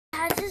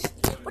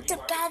What's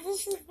up, guys?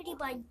 This is a video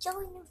by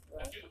Joey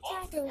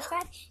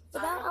Subscribe.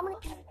 I'm gonna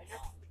be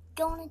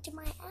going into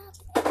my app,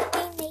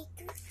 Game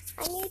Maker.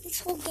 I made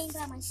this whole game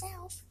by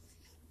myself.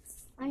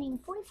 I mean,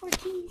 44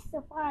 keys.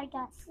 So far, I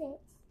got 6.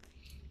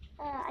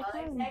 I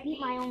can't even beat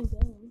my own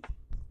game.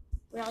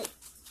 Really.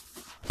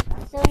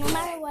 So no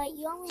matter what,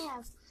 you only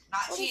have.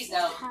 Not cheese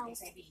though.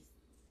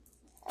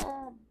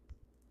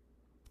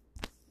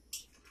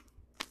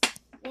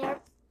 They're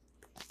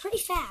pretty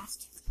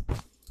fast.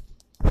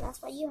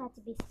 That's why you have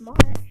to be smart.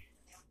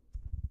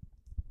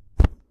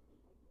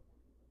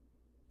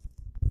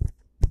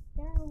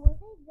 Was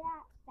they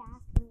that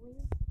fast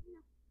earlier?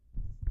 No.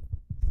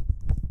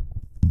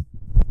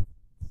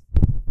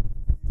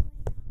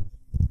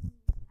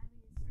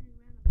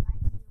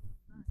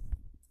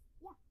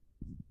 Yeah.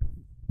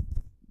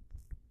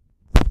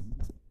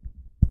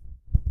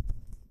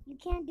 You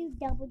can't do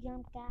double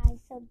jump, guys,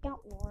 so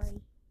don't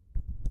worry.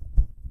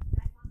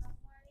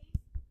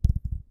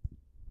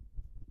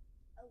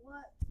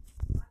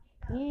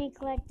 You need to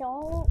collect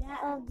all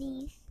of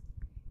these.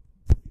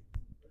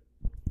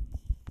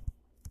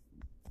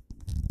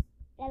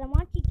 And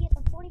once you get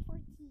the 44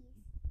 keys,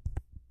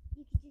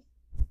 you can just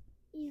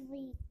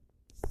easily.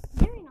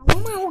 There you go,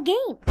 my whole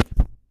game.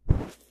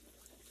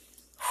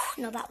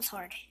 No, that was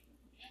hard.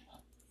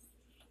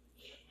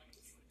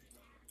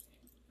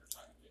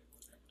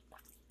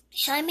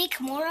 Should I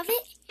make more of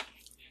it?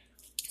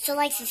 So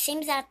like the same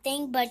exact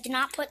thing, but do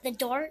not put the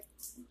door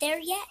there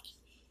yet.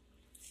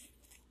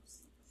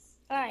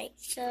 Alright,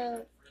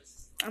 so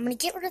I'm going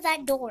to get rid of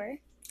that door.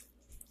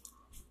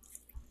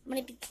 I'm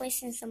going to be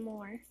placing some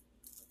more.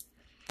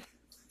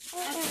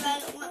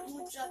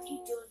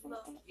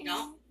 You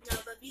don't? No,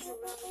 but these are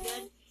really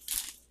good.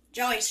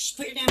 Joey, just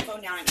put your damn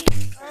phone down at me.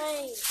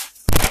 Alright.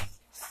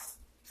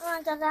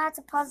 Oh, I have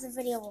to pause the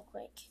video real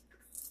quick.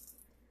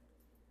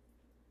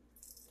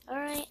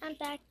 Alright, I'm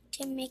back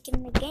to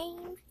making the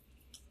game.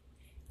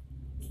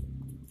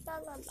 La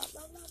la la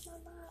la la la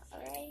la.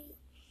 Alright.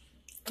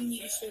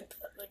 You should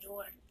put the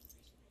door.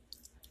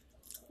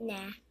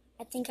 Nah,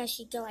 I think I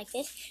should go like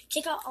this.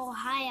 Check out how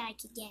high I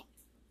could get.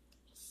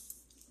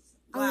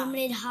 Wow.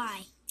 Unlimited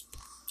high.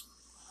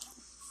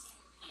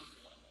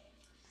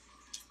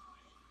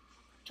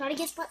 Try to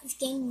guess what this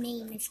game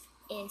name is.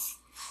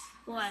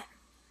 What?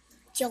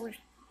 Killer.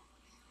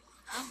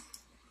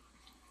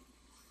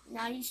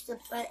 Now you should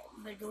put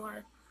the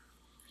door.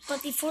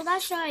 But before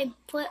that, should I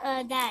put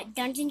that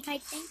dungeon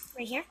type thing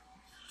right here?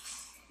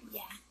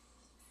 Yeah.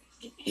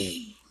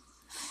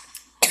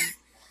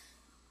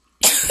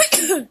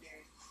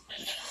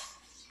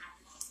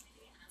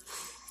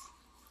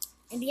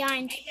 And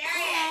behind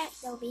that,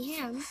 there'll be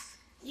him.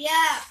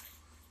 Yeah.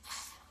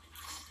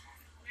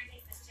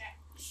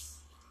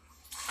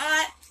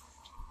 Alright.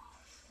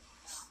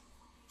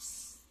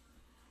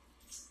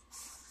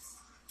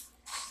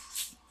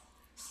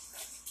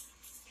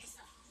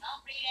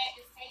 Don't read it,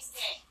 just taste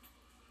it.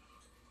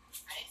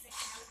 I didn't say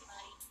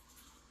anybody.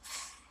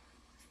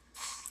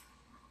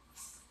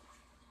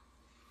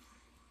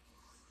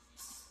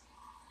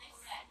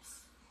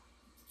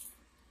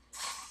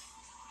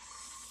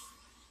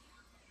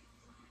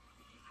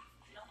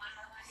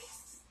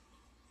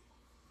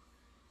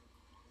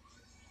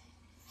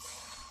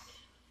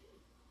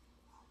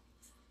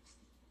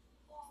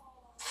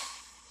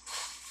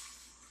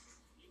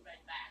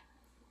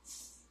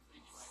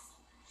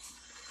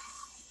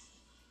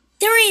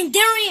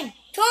 Darian,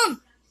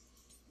 come!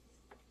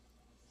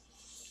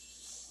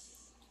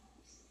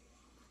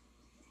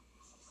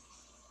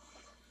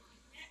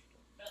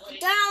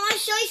 Darian, I want to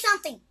show you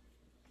something.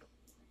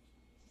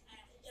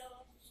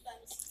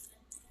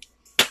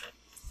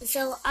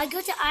 So I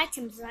go to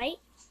items, right?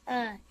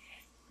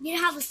 You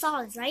have the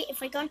solids, right?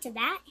 If I go into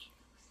that,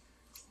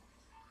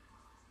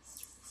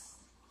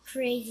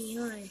 crazy,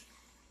 huh?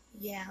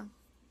 Yeah.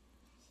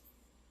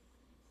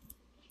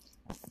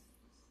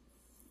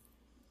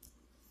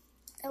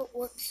 Oh,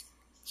 whoops.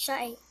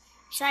 Should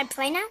I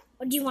play now,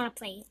 or do you want to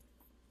play it?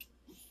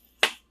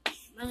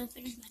 I'm gonna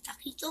finish my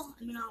taquito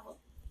and then I'll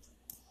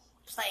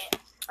play it.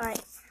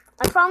 Alright.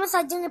 I promise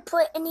I didn't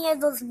put any of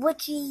those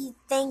witchy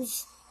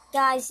things,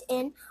 guys,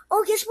 in.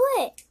 Oh, guess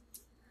what?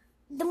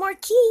 The more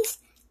keys,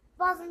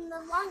 well, then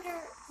the longer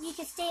you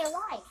can stay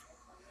alive.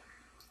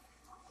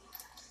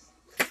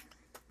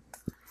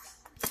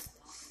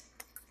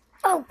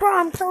 Oh, bro,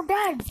 I'm so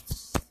dead.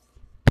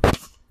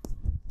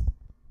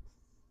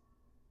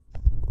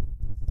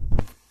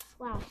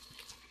 Wow.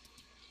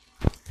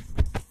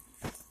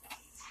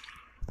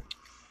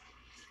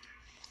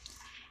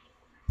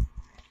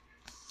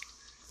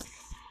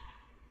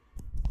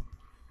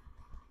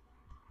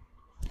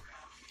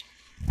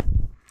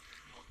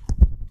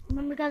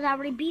 Remember, guys, I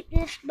already beat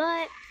this, but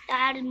I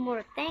added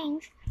more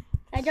things.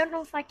 I don't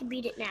know if I can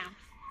beat it now.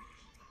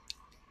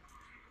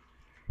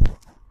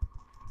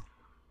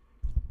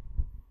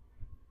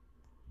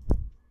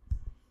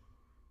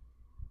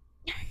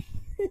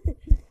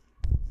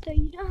 So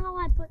you know how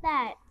I put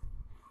that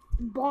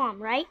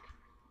bomb, right?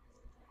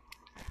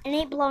 It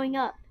ain't blowing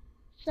up.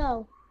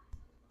 So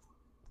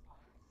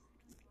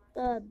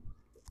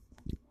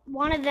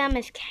one of them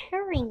is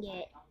carrying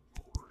it.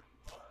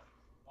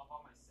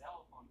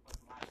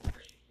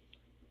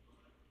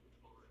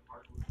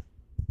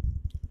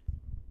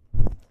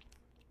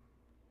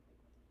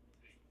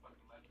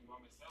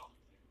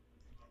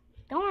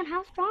 Darn,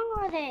 how strong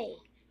are they?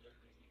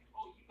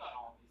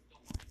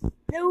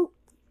 Nope.